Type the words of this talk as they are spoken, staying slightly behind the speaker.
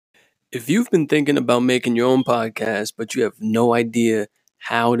If you've been thinking about making your own podcast, but you have no idea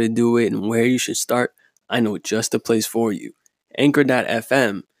how to do it and where you should start, I know just the place for you.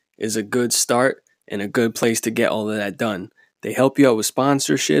 Anchor.fm is a good start and a good place to get all of that done. They help you out with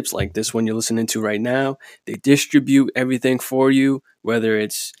sponsorships like this one you're listening to right now. They distribute everything for you, whether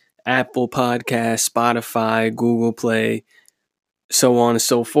it's Apple Podcasts, Spotify, Google Play, so on and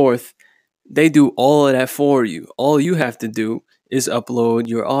so forth. They do all of that for you. All you have to do is upload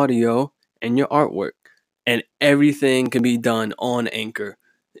your audio and your artwork, and everything can be done on Anchor.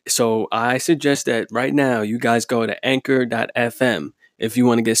 So I suggest that right now you guys go to anchor.fm if you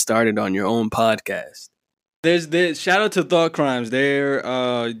want to get started on your own podcast. There's shout out to Thought Crimes. They're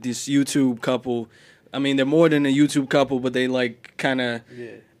this YouTube couple. I mean, they're more than a YouTube couple, but they like kind of.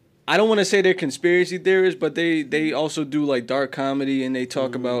 Yeah. I don't want to say they're conspiracy theorists, but they also do like dark comedy and they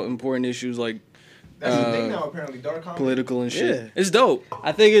talk about important issues like that's the thing now, apparently, dark comedy. Political and shit. Yeah. It's dope.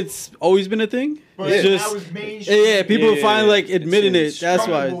 I think it's always been a thing. But it's yeah, just was mainstream. yeah, people finally like admitting it. That's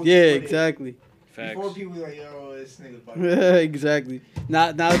why. struggled Yeah, with it. exactly. Facts. Before people were like, yo, this nigga's bugging. Yeah, exactly. Now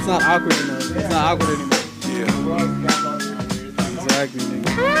it's not awkward enough. It's not awkward anymore. Exactly,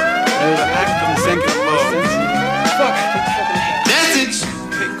 nigga.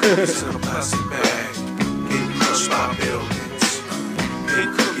 Cookies in a plastic bag, getting crushed by buildings. Big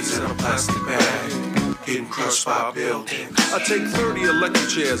cookies in a plastic bag, getting crushed by buildings. I take 30 electric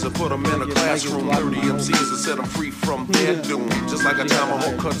chairs and put them in a classroom. 30 MCs and set them free from their doom. Just like a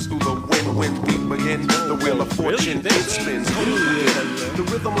tomahawk cuts through the wind when beat begin. The wheel of fortune it spins. The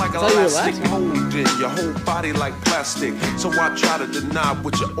rhythm like elastic molding your whole body like plastic. So I try to deny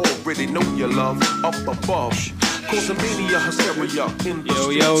what you already know you love up above. Causing mania, hysteria in the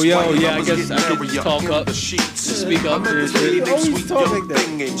streets. Yeah, I guess I could talk up, speak up to this shit. Always talk like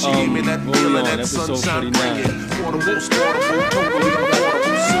that. She gave me that feeling, that episode sunshine 49. bringing. Portable, portable, totally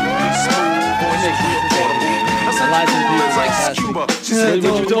portable, silky smooth voice, portable. I said, it's like Cuba. She said,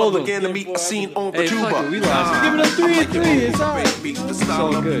 What you told them? again to meet a scene on Hey, Cuba. fuck it, we lost it. Give it a 3 and 3. It's alright. Baby, the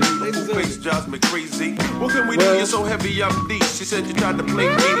style of good. the face drives me crazy. What can we do? You're so heavy, I'm deep. She said you tried to play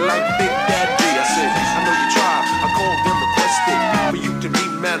me like Big Daddy. I said, I know you tried. I called them requested for you to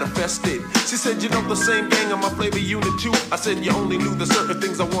be manifested. She said, you know the same gang on my flavor unit too. I said, you only knew the certain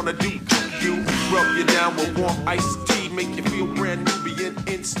things I wanna do to you. Rub you down with warm iced tea, make you feel brand Nubian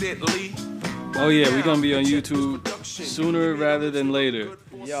instantly. Oh yeah, we're gonna be on YouTube sooner rather than later.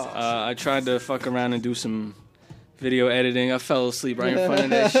 I tried to fuck around and do some video editing. I fell asleep right in front of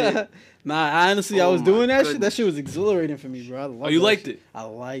that shit. Nah, honestly, I was doing that shit. That shit was exhilarating for me, bro. I Oh, you liked it? I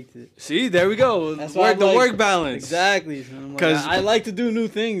liked it. See, there we go. That's why The I'm like- work balance. Exactly. 'Cause- I like to do new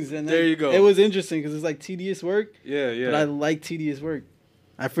things, and There you go. It was interesting because it's like tedious work, Yeah. but I like tedious work.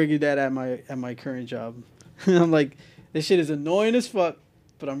 I figured that at my current job. I'm like, this shit is annoying as fuck,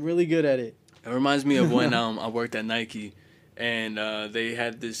 but I'm really good at it. It reminds me of when I worked at Nike, and they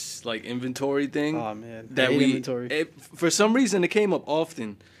had this like inventory thing. Oh man, I that hate we inventory. for some reason it came up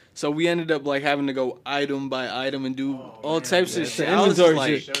often. So we ended up like having to go item by item and do all types of It's shit. the I was inventory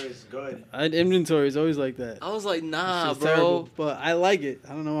like, shit. Sure is good. Inventory is always like that. I was like, nah, It's bro. terrible, but I like it. I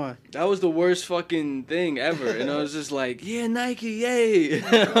don't know why. That was the worst fucking thing ever. And I was just like, yeah, Nike, yay.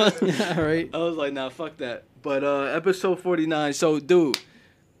 Right? I was like, nah, fuck that. But episode 49. So, dude,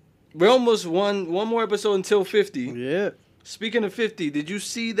 we're almost one more episode until 50. Yeah. Speaking of 50, did you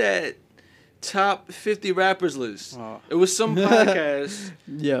see that top 50 rappers list? Oh. It was some podcast.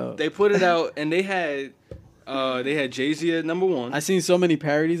 Yo. They put it out, and they had Jay-Z at number 1. I seen so many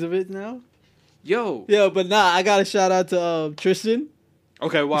parodies of it now. Yo. Yeah, but nah, I got a shout out to Tristan.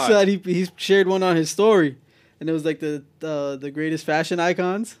 Okay, why? He said he shared one on his story, and it was like the greatest fashion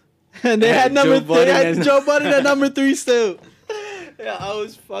icons, and they had Joe Budden Joe Budden at number 3 still. Yeah, I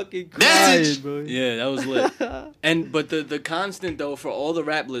was fucking crying, bro. Yeah, that was lit. But the constant though for all the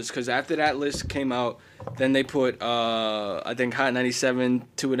rap lists, because after that list came out, then they put I think Hot 97,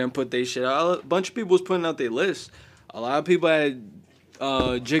 2 of them put their shit out. A bunch of people was putting out their list. A lot of people had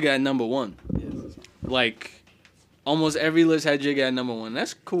Jigga at number 1. Like almost every list had Jigga at number 1.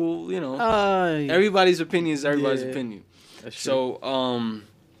 That's cool, you know. Everybody's opinion is everybody's opinion. So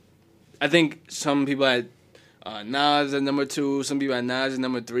I think some people had Nas at number 2. Some people had Nas at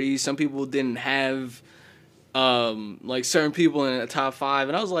number 3. Some people didn't have like certain people in the top 5,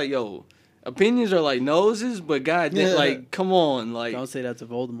 and I was like, yo, opinions are like noses, but God, like, come on, like, Don't say that to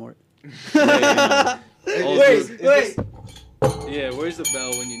Voldemort. Wait. Yeah, where's the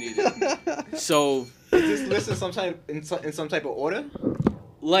bell when you need it? So, Is this listed in some type of order?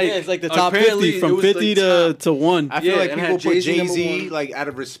 like, Yeah, it's like the top apparently 50 it from was 50 the top. to 1. I feel Yeah, like and people had put Jay-Z number Jay-Z one. like out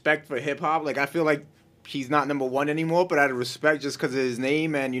of respect for hip hop. Like I feel like he's not number one anymore, but out of respect, just because of his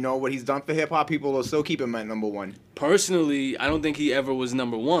name and you know what he's done for hip hop, people will still keep him at number one. Personally, I don't think he ever was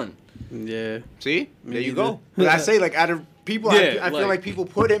number one. Yeah. See, Me there you neither. go. But I say like out of people, Yeah, I feel like people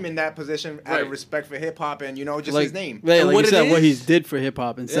put him in that position out Right. of respect for hip hop and you know just Like, his name. Yeah, And like what you it said, what he is- did for hip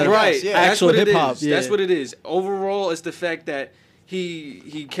hop instead of Right, yeah. that's actual what it hip hop. is. Yeah. That's what it is. Overall, it's the fact that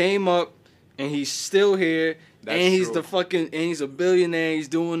he came up and he's still here, That's and he's true. and he's a billionaire. He's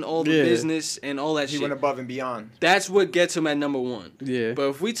doing all the Yeah. business and all that He shit. went above and beyond. That's what gets him at number one. Yeah. But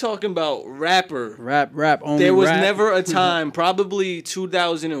if we talking about rapper, Rap only. there was rap. never a time, probably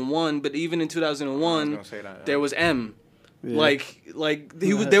 2001, but even in I was 2001, gonna say that. there was M. Yeah. Like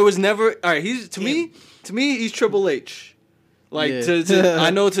he was. There was never. All right, he's to me he's Triple H. Like Yeah. to I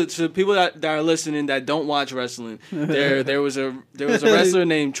know to people that are listening that don't watch wrestling, there was a wrestler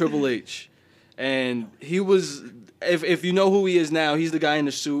named Triple H, and he was. If you know who he is now, he's the guy in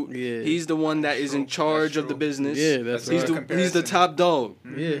the suit. Yeah. He's the one that is in True. charge That's of the true. business. Yeah, that's he's right. the he's the Comparison. top dog.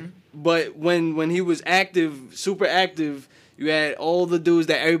 Yeah. But when he was active, super active, you had all the dudes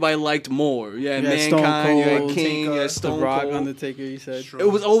that everybody liked more. You had You had Stone Mankind, you had Cold, King, you Taker, had The Stone Rock, Cold. Undertaker. You said. True.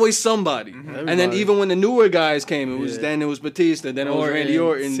 It was always somebody. And then Everybody. even when the newer guys came, it was Yeah. then it was Batista, then it was Randy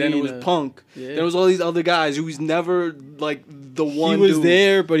Orton, Orton, then it was Cena. Punk. Yeah. Then it was all these other guys who was never like the one He was dude.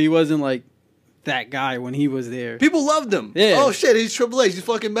 there, but he wasn't like that guy when he was there. People loved him. Yeah. Oh shit, he's Triple H. He's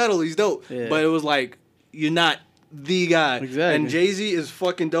fucking metal. He's dope. Yeah. But it was like you're not the guy. Exactly. And Jay-Z is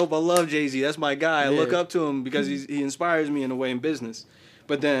fucking dope. I love Jay-Z. That's my guy. I Yeah. look up to him because he inspires me in a way in business.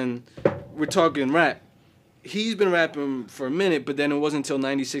 But then we're talking rap. He's been rapping for a minute, but then it wasn't until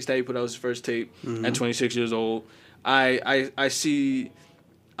 '96 that he put out his first tape Mm-hmm. at 26 years old. I see.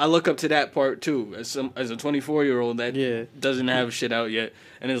 I look up to that part too as a 24-year-old that Yeah. doesn't have shit out yet,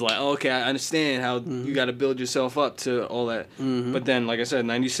 and it's like, oh, okay, I understand how Mm-hmm. you got to build yourself up to all that. But then, like I said,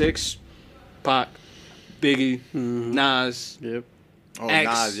 '96, Pac, Biggie, Mm-hmm. Nas. Yep. Oh, X.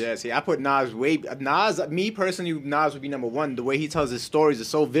 Nas, yeah. See, I put Nas me personally, Nas would be number one. The way he tells his stories is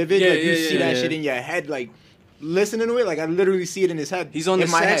so vivid. Yeah, like, you yeah, see yeah. that shit in your head, like, listening to it, like, I literally see it in his head. He's on the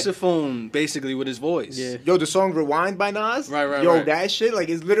in my head. saxophone basically with his voice. Yeah. Yo, the song Rewind by Nas? Right, Yo, right. that shit, like,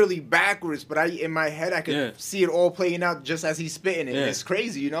 it's literally backwards, but in my head, I could Yeah. see it all playing out just as he's spitting it. Yeah. It's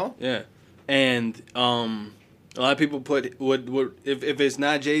crazy, you know? Yeah, and a lot of people would if it's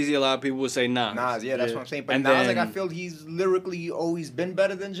not Jay-Z, a lot of people would say Nas. Nas, yeah, that's Yeah. what I'm saying. But And Nas, like, then- I feel he's lyrically always been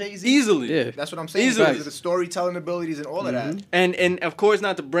better than Jay-Z. Easily. Yeah. That's what I'm saying. Easily. Because of the storytelling abilities and all of that. And of course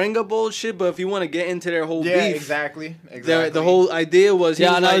not to bring up old shit, but if you want to get into their whole Yeah, beef, exactly. the whole idea was he Yeah,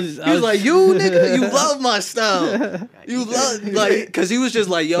 was and I like, was- I he was was- like, you nigga, you love my style. You love like because he was just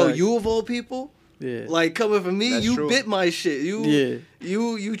like, yo, Facts. you of all people, Yeah. like coming from me, That's you true. bit my shit. You Yeah.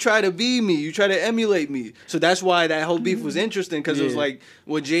 you try to be me, you try to emulate me. So that's why that whole beef was interesting because it was Yeah. like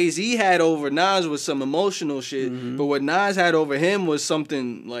what Jay-Z had over Nas was some emotional shit, but what Nas had over him was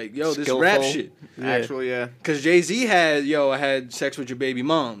something like, yo, this rap Skillful. shit. Actual, yeah. Cause Jay-Z had, I had sex with your baby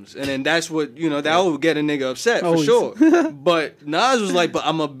moms, and then that's what that would get a nigga upset for Always. sure. But Nas was like, but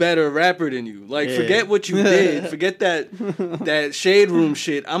I'm a better rapper than you. Like, Yeah. forget what you did, forget that Shade Room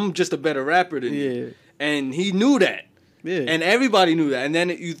shit. I'm just a better rapper than you, Yeah. and he knew that, Yeah. and everybody knew that. And then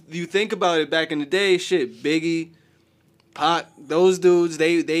you think about it back in the day, shit, Biggie, Pac, those dudes,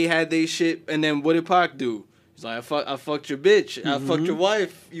 they had they shit, and then what did Pac do? He's like, I fucked your bitch. I fucked your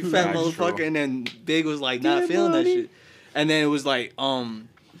wife, you fat That's motherfucker. true. And then Big was like, not Yeah, feeling that buddy. shit. And then it was like,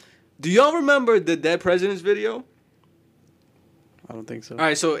 do y'all remember the Dead Presidents video? I don't think so. All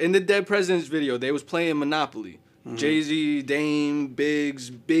right, so in the Dead Presidents video, they was playing Monopoly. Jay-Z, Dame, Biggs,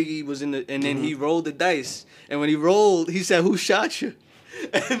 Biggie was in the, and then he rolled the dice. And when he rolled, he said, "Who shot you?"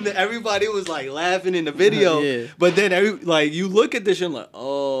 And everybody was like laughing in the video. Yeah. But then you look at this shit and like,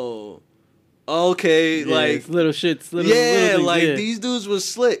 oh, okay, Yeah, like it's little shits. Little, yeah, little things, like yeah. these dudes was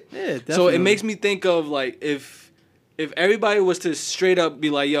slick. Yeah, So definitely. it makes me think of like if everybody was to straight up be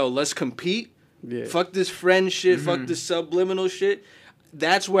like, yo, let's compete. Yeah. Fuck this friend shit. Fuck this subliminal shit.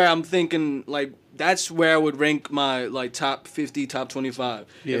 That's where I'm thinking like that's where I would rank my like top 50, top 25.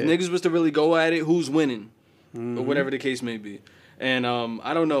 Yeah. If niggas was to really go at it, who's winning, or whatever the case may be. And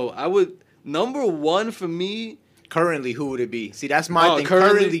I don't know. I would number one for me. Currently, who would it be? See, that's my Oh, thing.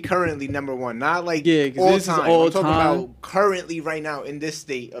 currently? Currently, number one. Not like Yeah, 'cause all this is time. all I'm talking time. about currently, right now, in this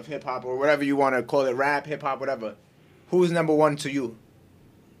state of hip hop or whatever you want to call it, rap, hip hop, whatever. Who's number one to you?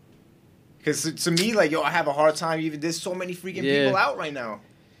 Because to me, like, yo, I have a hard time. Even there's so many freaking Yeah. people out right now,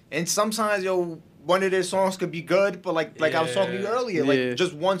 and sometimes, yo, one of their songs could be good, but like I was talking to you Yeah. earlier, Yeah. like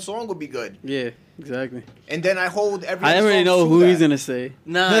just one song would be good, Yeah, exactly. and then I hold every. I already song know to who that. he's gonna say.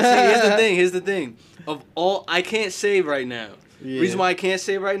 Nah, see, here's the thing. Of all, I can't say right now. Yeah. Reason why I can't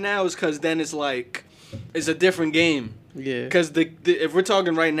say right now is because then it's like, is a different game. Yeah. Because if we're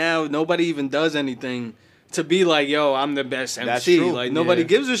talking right now, nobody even does anything to be like, yo, I'm the best MC. That's true. Like, nobody Yeah.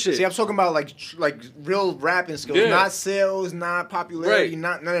 gives a shit. See, I'm talking about like real rapping skills, Yeah. not sales, not popularity, Right.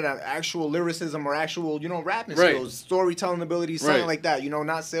 not none of that. Actual lyricism or actual, rapping Right. skills, storytelling abilities, something Right. like that.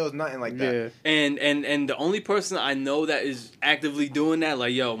 Not sales, nothing like that. Yeah. And the only person I know that is actively doing that,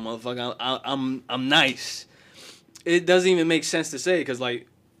 like, yo, motherfucker, I'm nice. It doesn't even make sense to say, because, like,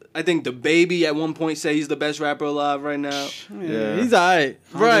 I think the Baby at one point said he's the best rapper alive right now. Yeah. He's alright.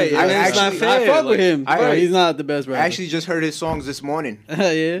 Right. I And it's not actually- fair. I fuck with like, him. I- but he's not the best rapper. I actually just heard his songs this morning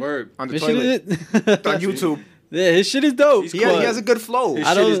yeah. Word. on the His toilet shit is- on YouTube. Yeah, his shit is dope. He's He cool. has a good flow. His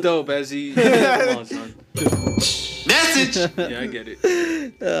I shit is don't- dope as he. Come on, son. Message. Yeah, I get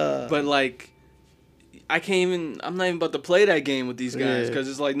it. But like, I'm not even about to play that game with these guys Yeah. because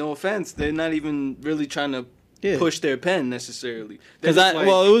it's like, no offense, they're not even really trying to Yeah. push their pen necessarily. They're Because just like,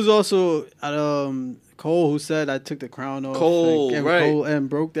 it was also Cole who said I took the crown off. Cole, and right. Cole and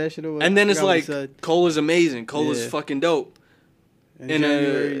broke that shit over. and then I it's forgot what he like, said. Cole is amazing. Cole is Yeah. fucking dope. In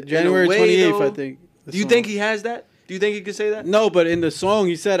in January a way, 28th, though, I think. the Do you song. think he has that? Do you think he could say that? No, but in the song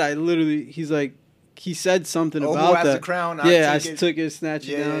he said he's like he said something Oh, who about has that. the crown? I Yeah, I take it. took it, snatched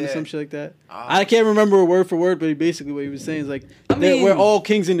it Yeah, down, or yeah. some shit like that. Ah. I can't remember word for word, but basically what he was saying is like I mean- we're all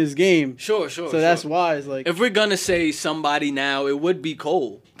kings in this game. Sure. So that's why it's like If we're gonna say somebody now, it would be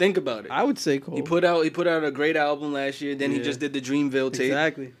Cole. Think about it. I would say Cole. He put out a great album last year. Then he Yeah. just did the Dreamville tape.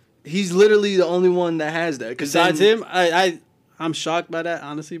 exactly. He's literally the only one that has that. Besides him, I'm shocked by that,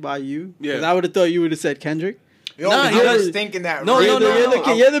 honestly, by you. Yeah. Because I would have thought you would have said Kendrick. Yo, Nah, I you're- was thinking that. No, right no, now.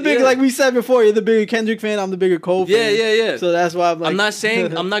 no. You're the big, Yeah. like we said before, you're the bigger Kendrick fan, I'm the bigger Cole fan. Yeah. So that's why I'm like. I'm not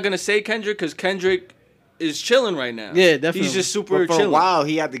saying I'm not gonna say Kendrick because Kendrick is chilling right now. Yeah, definitely. He's just But super for a chilling. while,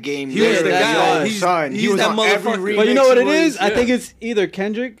 he had the game. He was the guy. He's was that on every motherfucker. But you know remix what it was- is? I yeah. think it's either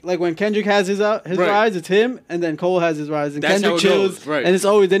Kendrick, like when Kendrick has his Right. rise, it's him, and then Cole has his rise, and That's how Kendrick it chills, goes, right. and it's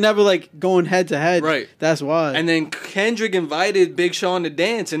always they're never like going head to head. Right. That's why. And then Kendrick invited Big Sean to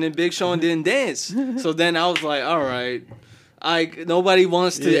dance, and then Big Sean didn't dance. So then I was like, all right. Nobody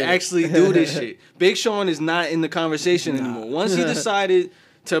wants to Yeah. actually do this shit. Big Sean is not in the conversation anymore. Once he decided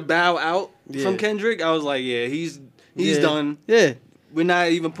to bow out from Yeah. Kendrick, I was like, yeah, he's Yeah. done. Yeah. We're not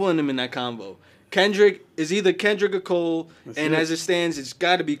even putting him in that combo. Kendrick is either Kendrick or Cole, and it. as it stands, it's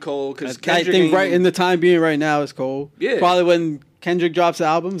got to be Cole because I Kendrick. think ain't right even- in the time being right now is Cole. Yeah. Probably when Kendrick drops the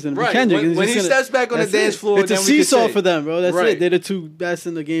albums and Right. Kendrick. When- and it's when just he steps back on the that's dance it. floor, it's a then we can seesaw say- for them, bro. That's Right. it. They're the two best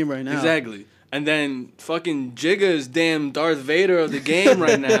in the game right now. Exactly. And then fucking Jigga is damn Darth Vader of the game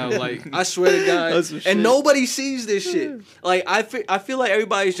right now. Like, I swear to God. That's some shit. And nobody sees this shit. Like, I feel like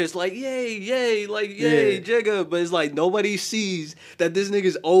everybody's just like, yay, like, yay, Yeah. Jigga. But it's like, nobody sees that this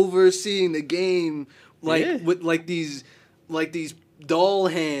nigga's overseeing the game, like, Yeah. with, like these doll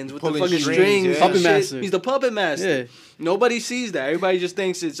hands with Pulling the fucking strings, strings. yeah. and Puppet shit. master. He's the puppet master. Yeah. Nobody sees that. Everybody just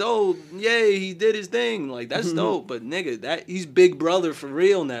thinks it's, oh, yay, he did his thing. Like, that's Mm-hmm. dope. But nigga, he's Big Brother for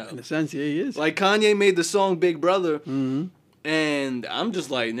real now. In a sense, yeah, he is. Like Kanye made the song Big Brother, mm-hmm. and I'm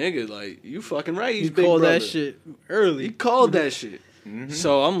just like, nigga, like you fucking right. He's He Big called Brother. that shit early. He called that shit.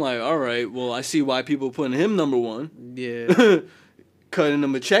 So I'm like, all right, well, I see why people putting him number one, Yeah. cutting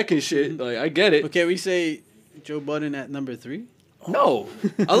him a check and shit. Like I get it. Okay, we say Joe Budden at number 3. No,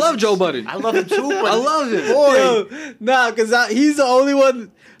 I love Joe Budden. I love him too, but I love him. Yo, nah, because he's the only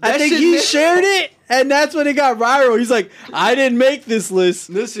one. I That think shit he ma- shared it, and that's when it got viral. He's like, I didn't make this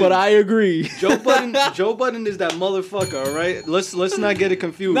list, Listen. but I agree. Joe Budden is that motherfucker. All right, let's not get it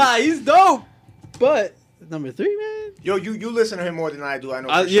confused. Nah, he's dope. But number 3, man. Yo, you listen to him more than I do. I know.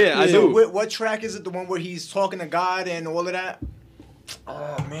 I for sure. do. So what track is it? The one where he's talking to God and all of that?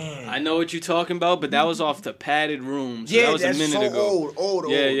 Oh man. I know what you're talking about, but that was off the Padded Room. So yeah, that was that's a minute so ago. old.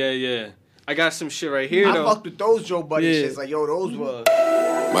 Yeah. I got some shit right here I though. fucked with those Joe Budden Yeah. shits. Like, yo, those were.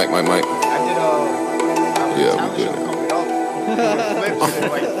 Mike. I did Yeah, talent we show good. coming up. Flips in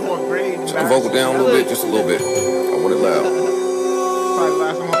like 4th grade. Turn the vocal down a little bit, just a little bit. I want it loud. Probably the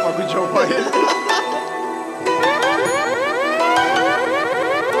last time I fucked with Joe Budden.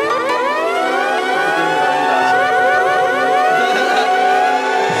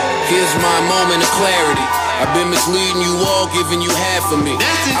 Here's my moment of clarity. I've been misleading you all, giving you half of me.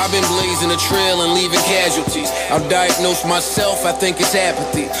 I've been blazing a trail and leaving casualties. I'll diagnose myself, I think it's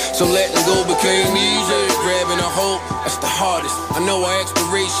apathy. So letting go became easy. Grabbing a hold, that's the hardest. I know our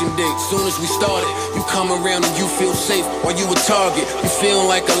expiration date, soon as we started. You come around and you feel safe while you a target. You feeling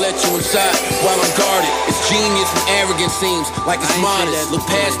like I let you inside while I'm guarded. It's genius when arrogance seems like it's modest. Look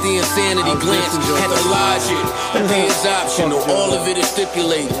past the insanity glance at the logic. Appears optional, all of it is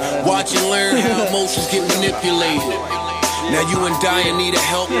stipulated. Watch and learn how emotions get manipulated. Now you and Diane need a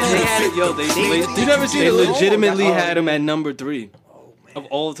help. They had it, yo. You never seen They the list? legitimately Oh, had him at number 3 of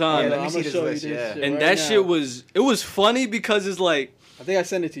all time. let me I'm see gonna this show you list, this yeah. shit And right that now. shit was funny because it's like, I think I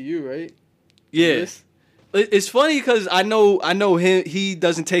sent it to you, right? yeah. This? It's funny because I know him. He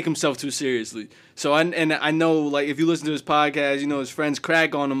doesn't take himself too seriously. So I know, like, if you listen to his podcast, you know his friends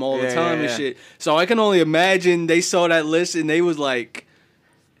crack on him all the Yeah, time yeah, and yeah. shit. So I can only imagine they saw that list and they was like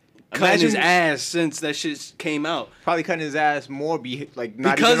cutting his ass since that shit came out Probably cutting his ass more, not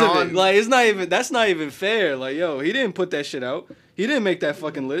because even of on. it. Like, that's not even fair. Like, yo, he didn't put that shit out. He didn't make that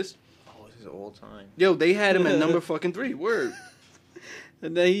fucking list. oh, this is all time. Yo, they had him at number fucking 3. Word.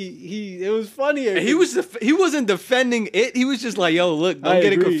 And then it was funnier. And he wasn't defending it. He was just like, yo, look, don't I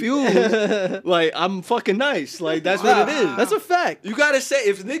get agree. it confused. Like, I'm fucking nice. Like, that's what it is. That's a fact. You gotta say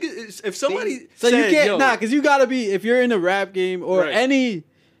if somebody So you said, can't yo, because you gotta be if you're in a rap game or Right.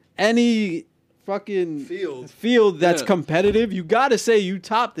 any fucking Field. that's Yeah. competitive, you gotta say you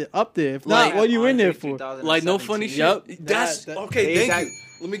topped it up there. If Like, not, what you in there for? like no funny shit. Yep. That's That- okay. They Thank exact- you.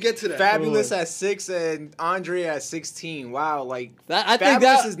 Let me get to that. Fabulous at 6 and Andre at 16. Wow, like I think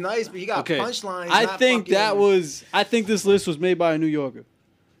Fabulous that is nice, but he got Okay. punchlines. I not think fucking- that was I think this list was made by a New Yorker.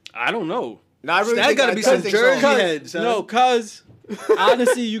 I don't know. No, I really that think gotta I be don't some think so. Jersey Cause, heads. Son. no, cause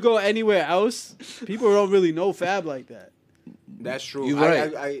honestly, you go anywhere else, people don't really know Fab like that. That's true. You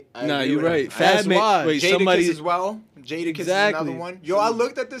right. I Nah, agree you're with him. right. That's Fab why. wait, Jadakiss somebody as well. Jadakiss Exactly. is another one. Yo, I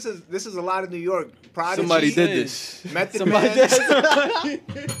looked at this as this is a lot of New York. Prodigy, somebody did this. Method Somebody Man, did.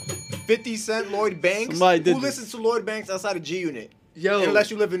 50 Cent, Lloyd Banks. Somebody did Who this. listens to Lloyd Banks outside of G Unit? Yo, Unless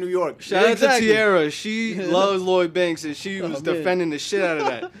you live in New York. shout out Exactly. to Tiara. She loves Lloyd Banks and she was man. defending the shit out of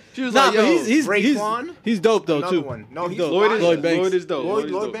that. She was Nah, like, but yo, he's Raekwon? dope though Another too. one. No, he's dope. Lloyd is Lloyd Banks. Lloyd is dope. Lloyd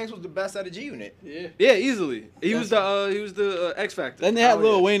is Lloyd dope. Banks was the best out of G Unit. Yeah, easily. He was the X Factor. Then they had Oh,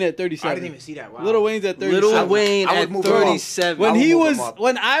 Lil yeah. Wayne at I 37. didn't even see that. Wow. Lil Wayne's at 37. Little Wayne I would at move him up. 37. When I would he move was him up.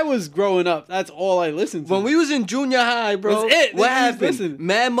 when I was growing up, that's all I listened to. When we was in junior high, bro, That's it. what Niggas happened? listen.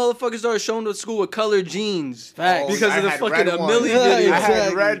 Mad motherfuckers started showing up to school with colored jeans. Facts. Because I of the had fucking red ones. Amelie Yeah, video. I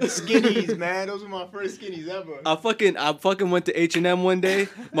had Exactly. red skinnies, man. Those were my first skinnies ever. I fucking went to H&M one day.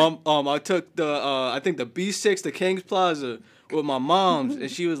 I took the I think the B6 to Kings Plaza with my mom's, and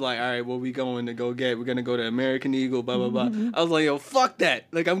she was like, "All right, what we going to go get? We're gonna go to American Eagle, blah blah blah." I was like, "Yo, fuck that!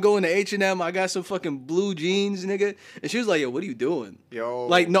 Like, I'm going to H&M. I got some fucking blue jeans, nigga." And she was like, "Yo, what are you doing?" Yo.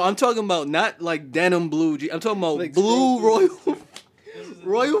 Like, no, I'm talking about not like denim blue jeans. I'm talking about Like blue scroll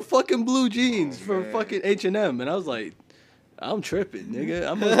royal fucking blue jeans from fucking H&M, and I was like, I'm tripping, nigga.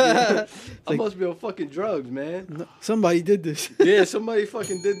 I must be on fucking drugs, man. Somebody did this. Yeah, somebody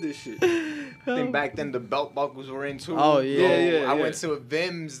fucking did this shit. I think back then the belt buckles were in too. Oh, yeah. Yo, Yeah, I yeah. went to a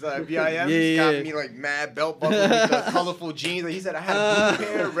Vim's, VIM. Yeah, got yeah. me like mad belt buckles with the colorful jeans. Like, he said I had a blue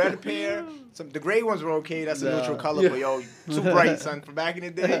pair, red pair. The gray ones were okay. That's a Nah. neutral color, Yeah. but yo, too bright, son. From back in the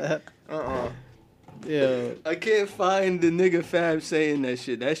day. Yeah. I can't find the nigga Fab saying that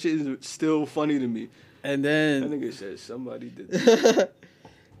shit. That shit is still funny to me. And That then nigga said somebody did that.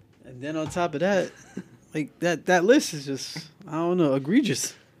 and then on top of that, like that list is just I don't know,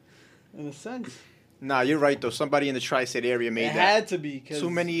 egregious. In a sense. Nah, you're right though. Somebody in the tri-state area made It that. had to be cause Too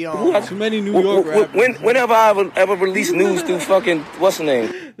many. too many New York rappers. Whenever I ever release news through fucking what's the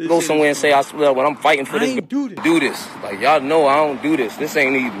name, go somewhere and say I swear when I'm fighting for I this, ain't do this. Like y'all know I don't do this. This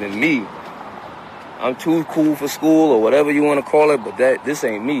ain't even me. I'm too cool for school or whatever you want to call it, but this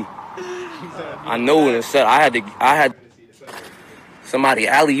ain't me. I know it. Instead, I had somebody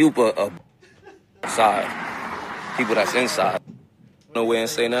alley-oop a side. People that's inside. Nowhere and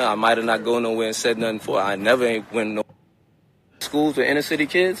say nothing. I might have not go nowhere and said nothing for. I never ain't went no schools with inner city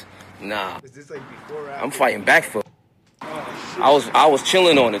kids. Nah, Is this like before? Or after? I'm fighting back for. I was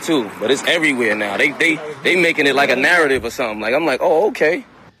chilling on it too, but it's everywhere now. They making it like a narrative or something. Like I'm like, oh okay.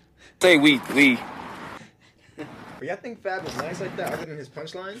 Say we. But y'all think Fab is nice like that, other than his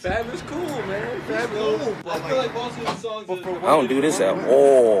punchlines? Fab is cool, man. Fab is cool. I feel like most of the songs I don't do this at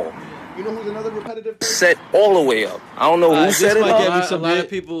all. You know who's another repetitive person? Set all the way up. I don't know who this set it might get me up. A some lot hit. of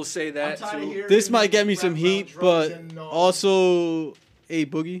people say that too. This might get me some heat, but also A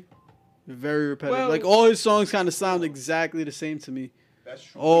Boogie. Very repetitive. Well- like all his songs kind of sound exactly the same to me. That's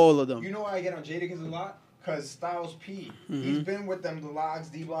true. All of them. You know why I get on Jadakiss a lot? Cause Styles P. He's been with them, the Logs,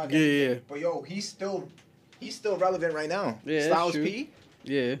 D-Block. Mm-hmm. Yeah, everything. yeah. But yo, he's still relevant right now. Yeah, that's Styles true. P.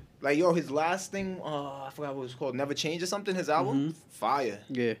 Yeah, Like yo, his last thing, I forgot what it was called, Never Change or something. His album, Mm-hmm. fire.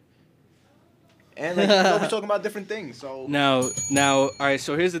 yeah. And like we're talking about different things. So Now, all right.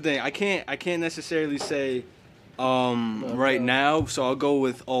 So here's the thing. I can't necessarily say, right now. So I'll go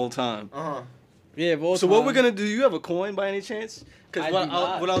with all time. Yeah, of all So what time. we're gonna do? You have a coin by any chance? I Because do what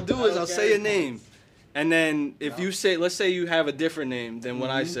not. I'll do is I'll say a name, And then if you say, let's say you have a different name than what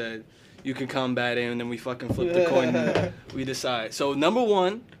I said, you can combat it, and then we fucking flip the coin and we decide. So number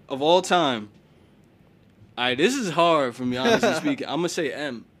 1 of all time. All right, this is hard for me, honestly speaking. I'm gonna say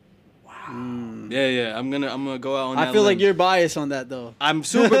M. Wow. Yeah. I'm gonna go out on that. I feel like limb. you're biased on that though. I'm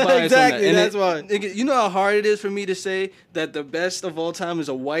super biased Exactly, on that. that's why. You know how hard it is for me to say that the best of all time is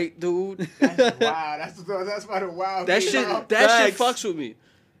a white dude? Wow, that's why the wow. That came shit out. that shit fucks with me.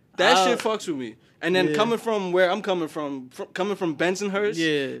 That shit fucks with me. And then Yeah. coming from where I'm coming from Bensonhurst,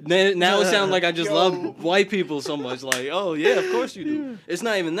 Yeah. now it sounds like I just Yo. love white people so much. Like, oh yeah, of course you do. It's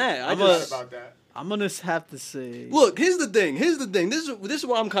not even that. I I'm just About that. I'm gonna have to say. look. Here's the thing. This is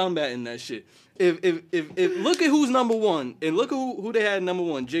why I'm combating that shit. If look at who's number 1 and look at who they had number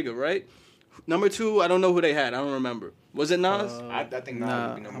 1, Jigga, right? Number 2, I don't know who they had. I don't remember. Was it Nas? I think Nas Nah,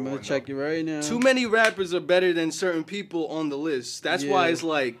 would be number I'm gonna 1. check it right now. Too many rappers are better than certain people on the list. That's why Yeah. it's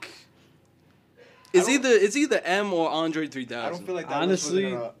like it's either M or Andre 3000. I don't feel like that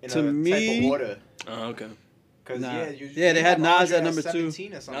Honestly, was in to a type me- of order. Oh, okay. Cause Nah. usually Yeah, they you had have Nas Andre at number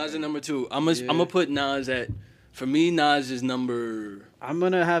 17 or something. Nas is number 2. I'm gonna Yeah. put Nas at. For me, Nas is number. I'm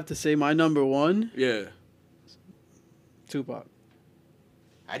gonna have to say my number 1, Yeah. Tupac.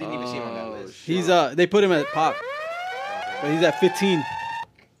 I didn't even see him on that Oh, list. He's they put him at Pac, but he's at 15.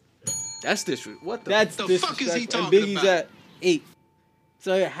 That's disrespectful. What the? That's the fuck disrespectful. is he And talking Biggie's about? at 8.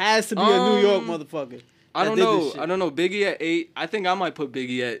 So it has to be a New York motherfucker. I that don't did know. this shit. I don't know. Biggie at 8. I think I might put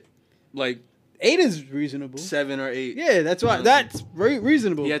Biggie at like 8 is reasonable. 7 or 8. Yeah, that's why. That's very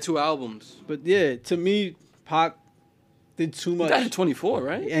reasonable. He had 2 albums. But yeah, to me, Pac did too He much. died at 24,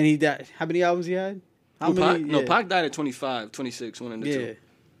 right? And he died. How many albums he had? How Who, many? Pac? No, yeah. Pac died at 25, 26, one of the Yeah. two.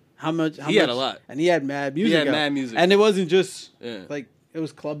 How much? He had a lot. And he had mad music. had out. mad music. And it wasn't just Yeah. like it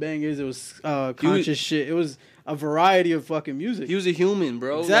was club bangers. It was conscious shit. It was a variety of fucking music. He was a human,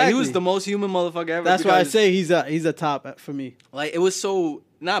 bro. Like, he Exactly. was the most human motherfucker ever. That's why I because, say he's a top for me. like, it was so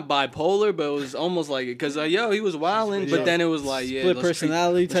not bipolar, but it was almost like it because he was wilding, but then it was like Split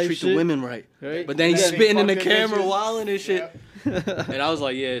personality let's type treat shit. the women right. Right? But then he's Yeah. spitting in the Fucking camera, bitches. wilding and shit. And I was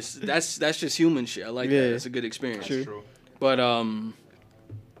like, yes, that's just human shit. I like Yeah. that. It's a good experience. True. True. But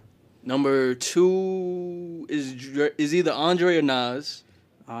number 2 is either Andre or Nas.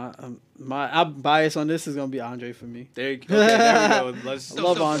 I'm biased on this. Is gonna be Andre for me. There we go. Let's I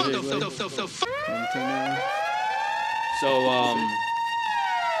love Andre. The bro. So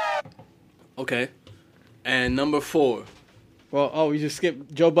okay, and number 4. Well, we just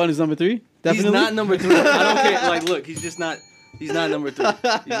skipped Joe Budden is number 3. Definitely. He's not number 3. I don't care. Like, look, he's just not. He's not number 3.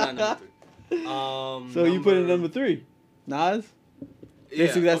 He's not number 3. So you put in number 3, Nas. Yeah.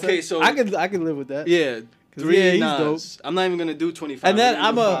 Basically, that's Okay, it. so I could live with that. yeah, 'Cause, 3 yeah, he's Nas. I'm not even gonna do 25. And then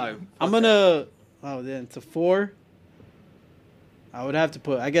I'm gonna do 5. I'm gonna. Oh, then to 4. I would have to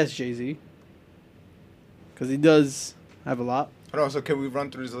put, I guess, Jay-Z, because he does have a lot. Hold on, so can we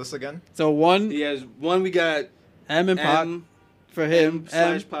run through this list again? So 1, He has 1. We got M and Pac M for him.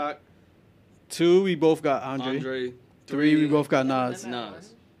 slash Pac. 2, we both got Andre. 3, we both got Nas.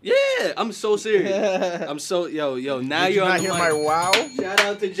 Nas. Yeah, I'm so serious. I'm so yo. Now Did you're you on not the hear mic. my wow? Shout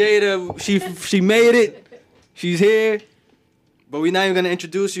out to Jada. She made it. She's here. But we're not even gonna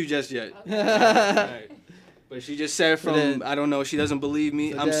introduce you just yet. Alright. But she just said from then- I don't know. She doesn't believe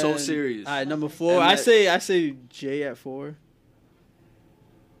me. I'm so serious. All right, number 4. And I that- say Jay at 4.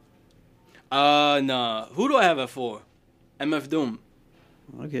 Nah. Who do I have at 4? MF Doom.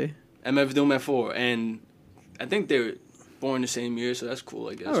 Okay. MF Doom at 4, and I think they're born the same year, so that's cool.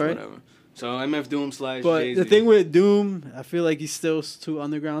 I guess All right. whatever. So MF Doom slash But Jay-Z. the thing with Doom, I feel like he's still too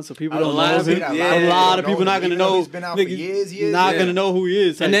underground, so people A don't lot know of him. people- A lot of people not gonna Even though know. he's been out for niggas years, not yeah. gonna know who he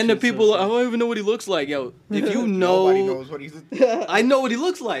is. and type then the shit, people, so- I don't even know what he looks like, yo. If you Nobody know, knows what he's. I know what he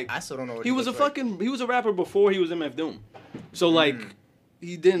looks like. I still don't know what He was a looks like. he was a rapper before he was MF Doom. So like,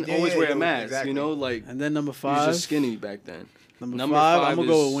 he didn't Yeah, always yeah, wear a yeah, mask, exactly. you know, like And then number he 5. was just skinny back then. Number Number 5, five I'm gonna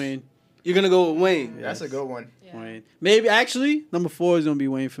go is- with Wayne. You're gonna go with Wayne. That's a good one. Wayne. Maybe actually number 4 is gonna be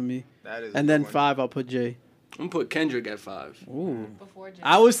Wayne for me. That is. a And good then one. 5, I'll put Jay. I'm gonna put Kendrick at 5. Ooh. Before Jay.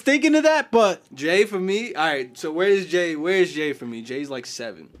 I was thinking of that, but Jay for me. All right. So where's Jay? Where's Jay for me? Jay's like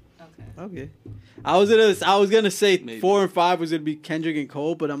 7. Okay. okay. I was gonna say Maybe. 4 and 5 was gonna be Kendrick and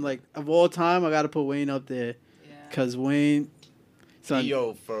Cole, but I'm like, of all time, I gotta put Wayne up there Yeah. because Wayne. Son,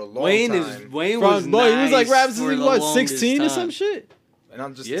 Yo, for a long Wayne time. is Wayne was from, boy, he was like nice rapping since for he the was longest 16 or time. some shit. And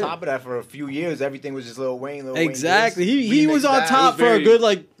I'm just Yeah. top of that for a few years. Everything was just Lil Wayne. Exactly. Wayne this, He remix was on that. top It was for a very- good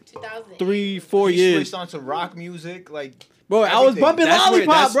like 2008. 3-4 He years. switched on to rock music. Like Bro, I was Everything. bumping That's where,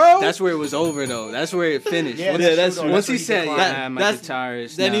 Lollipop, bro. That's where it was over, though. That's where it finished. Yeah, once, that's true, true, though. once That's he when said, declined. "Yeah, my That's-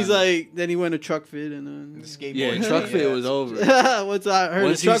 guitarist," then nah. he's like, then he went to Truck Fit and The then. skateboard. "Yeah, truck fit was over." Once I heard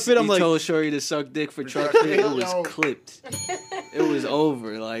Once the Truck Fit, I'm he like, told Shorty to suck dick for truck Truck fit, Fit, it was yo. clipped. It was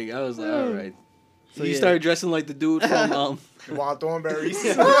over. Like I was like, all right. So, He yeah. started dressing like the dude from Wild Thornberries.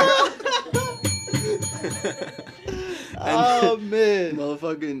 oh man.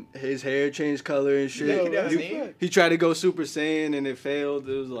 motherfucking his hair changed color and shit. Yo, that's he, neat. he tried to go Super Saiyan and it failed.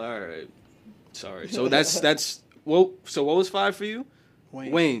 It was like, all right, sorry. So that's well. So what was 5 for you?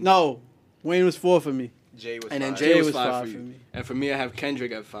 Wayne. No, Wayne was 4 for me. Jay was And then fine. Jay was was 5 5 for for you. me. And for me, I have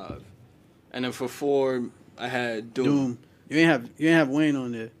Kendrick at 5. And then for 4, I had Doom. Doom. You ain't have Wayne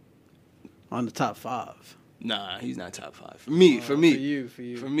on there. On the top 5. Nah, he's not top 5 for me. For me, For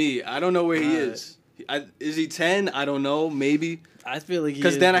you. for me, I don't know where he Alright. is. Is he 10? I don't know. Maybe. I feel like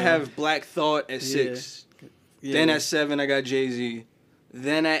Because then I have Black Thought at 6. yeah. Then at 7, I got Jay-Z.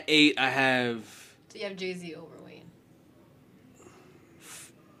 Then at 8, I have... So you have Jay-Z over Wayne.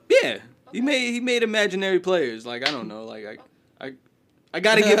 Yeah. He made imaginary players. Like, I don't know. Like, I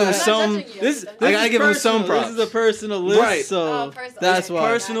gotta give him I'm not some... judging you. This I gotta is give him some personal. props. This is a personal list, Right. so Personal. that's Okay, why.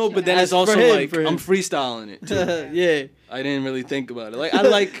 Personal, but then That's it's also for him, like, for him. I'm freestyling it, too. yeah. I didn't really think about it. Like, I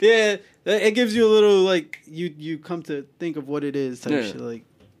like... Yeah, it gives you a little like you come to think of what it is type Yeah. shit. Like,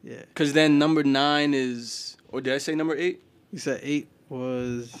 yeah. Because then number 9 is... Or did I say number 8? You said 8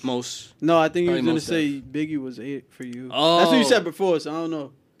 was Most... no. I think you Probably was gonna Mos say Biggie was 8 for you. Oh. That's what you said before. So I don't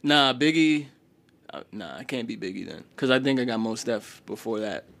know. Nah, Biggie... nah, I can't be Biggie then. Because I think I got Mos Def before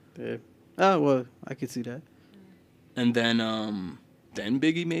that. Yeah. Oh well, I could see that And then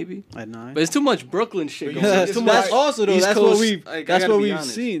Biggie maybe. at 9. But it's too much Brooklyn shit But going on. you It's see, too this much. is why- also though, East that's Coast, what we like, I that's gotta what be we've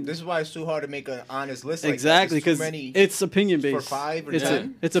honest. seen. This is why it's too hard to make an honest list. Like Exactly, because because it's opinion based. for 5 or it's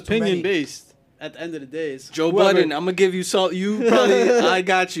 10. it's It's too many. opinion based. At the end of the day, it's Joe whoever- Budden, I'm gonna give you salt. You probably, I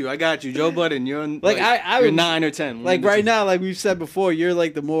got you. Joe Budden, you're on, Like, I you're would- 9 or 10. Like right now, like we've said before, you're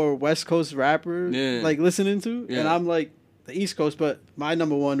like the more West Coast rapper, Yeah. like listening to, and Yeah. I'm like the East Coast. But my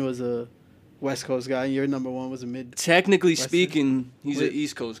number 1 was a West Coast guy, and your number 1 was a mid Technically Western. speaking, he's Wait. an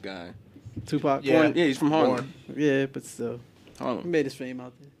East Coast guy. Tupac. Yeah. Yeah, he's from Harlem. Born. Yeah, but still, he Harlem. made his fame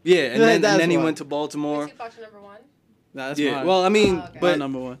out there. Yeah, and then, That's he why. went to Baltimore. Tupac's your number 1? Nah, that's Yeah, mine. well, I mean, Oh, okay. my but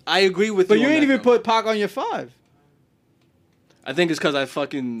number 1. I agree with But you. you on ain't that, even though. put Pac on your 5. I think it's because I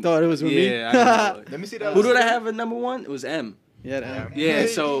fucking Thought it was with me. yeah, I don't know. Let me see that. Who did list. I have at number 1? It was M. Yeah, that, Yeah,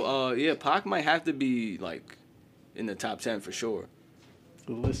 so yeah, Pac might have to be like in the top 10 for sure.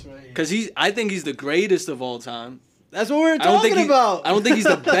 the list right here. Cause I think he's the greatest of all time. That's what we're I don't think talking about. I don't think he's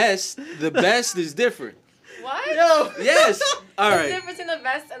the best. The best is different. What? Yo, Yes. All What's the right. difference between the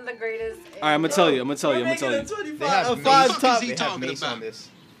best and the greatest? All right. I'm gonna tell you. we're I'm gonna making tell a you. 25, They have a Mace. 5 They top. have Mace on this.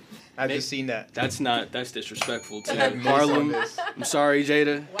 I just seen that. That's disrespectful They have to Mace on Harlem. this. I'm sorry,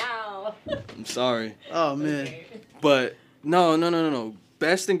 Jada. Wow. I'm sorry, Oh man, but no.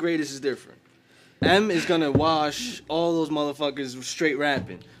 Best and greatest is different. M is gonna wash all those motherfuckers straight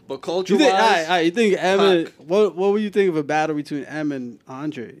rapping, but culture you think? wise, You think M? Pac. What would you think of a battle between M and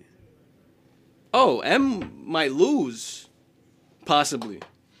Andre? oh, M might lose, possibly.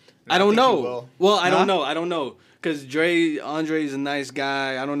 I don't think he know. will. Well, I don't Huh? know. I don't know. Cause Andre's a nice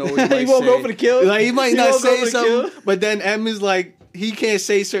guy. I don't know what he might He won't say. go for the kill? Like he might He not won't go say for the something, kill? but then M is like he can't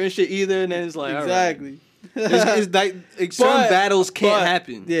say certain shit either, and then it's like Exactly. all right. It's like certain But- battles can't but-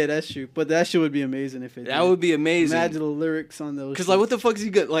 happen. Yeah, that's true. But that shit would be amazing if it. That did. would be amazing. Imagine the lyrics on those. Cause like what the fuck is he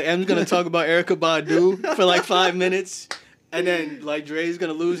gonna like? M's gonna talk about Erykah Badu for like 5 minutes. And then, like, Dre's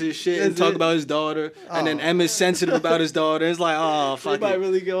gonna lose his shit and That's talk it. about his daughter. And then Oh. M is sensitive about his daughter. It's like, oh, He fuck might it.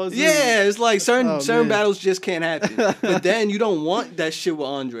 really go. into- Yeah, it's like certain Oh, certain man. battles just can't happen. But then you don't want that shit with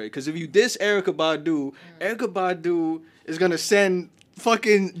Andre. Because if you diss Erykah Badu is gonna send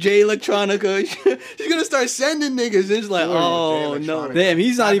fucking Jay Electronica. She's gonna start sending niggas. And it's like, Sure. oh, Jay no. Electronica. Damn,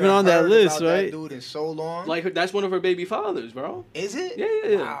 he's not I even on haven't that heard list, about that right? dude in so long. Like, that's one of her baby fathers, bro. is it?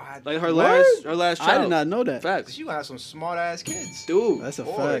 Yeah. Wow, Like, her Word? last child. I did not know that. Facts. She gonna have some smart ass kids. Dude. That's a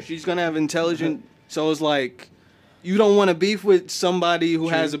Boy, fact. She's gonna have intelligent. So it's like, you don't want to beef with somebody who True,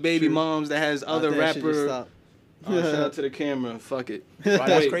 has a baby true. moms that has I other think I should just rapper. stop. Shout out to the camera. Fuck it. Wow, that's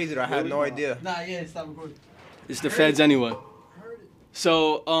Wait. crazy though. I had no idea. Nah, yeah, stop recording. It's the feds anyway.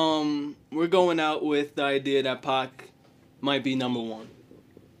 So we're going out with the idea that Pac might be number 1,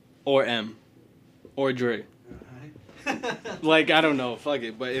 or M, or Dre. Like I don't know. Fuck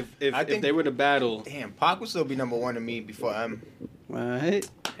it. But I if think- they were to battle, Damn, Pac would still be number 1 to me before M. All right.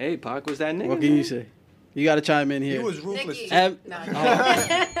 hey, Pac was that nigga. What can you say? You got to chime in He here. was ruthless. Nikki. too. M- No.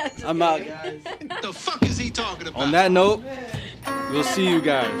 I'm out, guys. The fuck is he talking about? On that note, we'll see you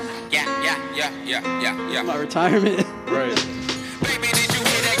guys. Yeah. My retirement. Right.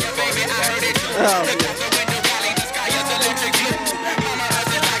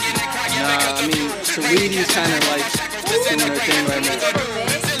 Nah, I mean, Saweetie's kind of like doing her thing right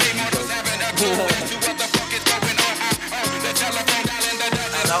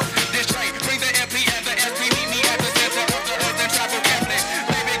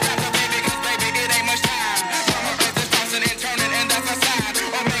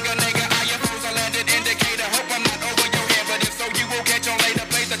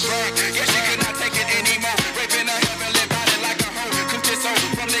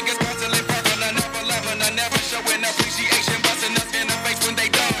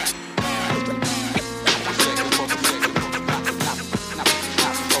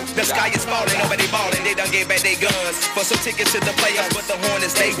The sky is falling, nobody ballin', they done gave back their guns. For some tickets to the playoffs, but the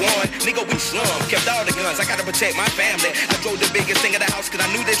Hornets, they won. Nigga, we slum, kept all the guns, I gotta protect my family. I drove the biggest thing in the house, cause I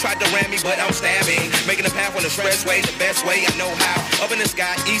knew they tried to ram me, but I'm stabbing. Making a path on the expressway, the best way I know how. Up in the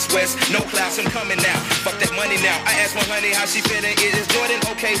sky, east, west, no clouds, I'm coming now. Fuck that money now, I asked my honey how she feeling. Is Jordan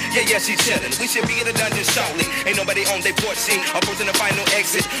okay? Yeah, she chillin'. We should be in the dungeon shortly. Ain't nobody on they porch seat, approaching the final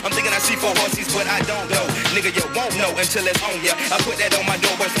exit. I'm thinking I see 4 horses, but I don't know. Nigga, you won't know until it's on ya. I put that on my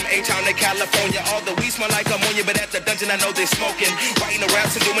doorway from A-Town to California. All the weed smell like ammonia, but at the dungeon I know they smoking. Writing the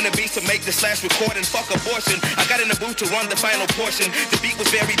raps and doing the beats to make the slash recording. Fuck abortion, I got in the booth to run the final portion. The beat was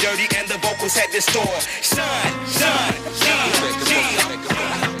very dirty and the vocals had distortion. Shine.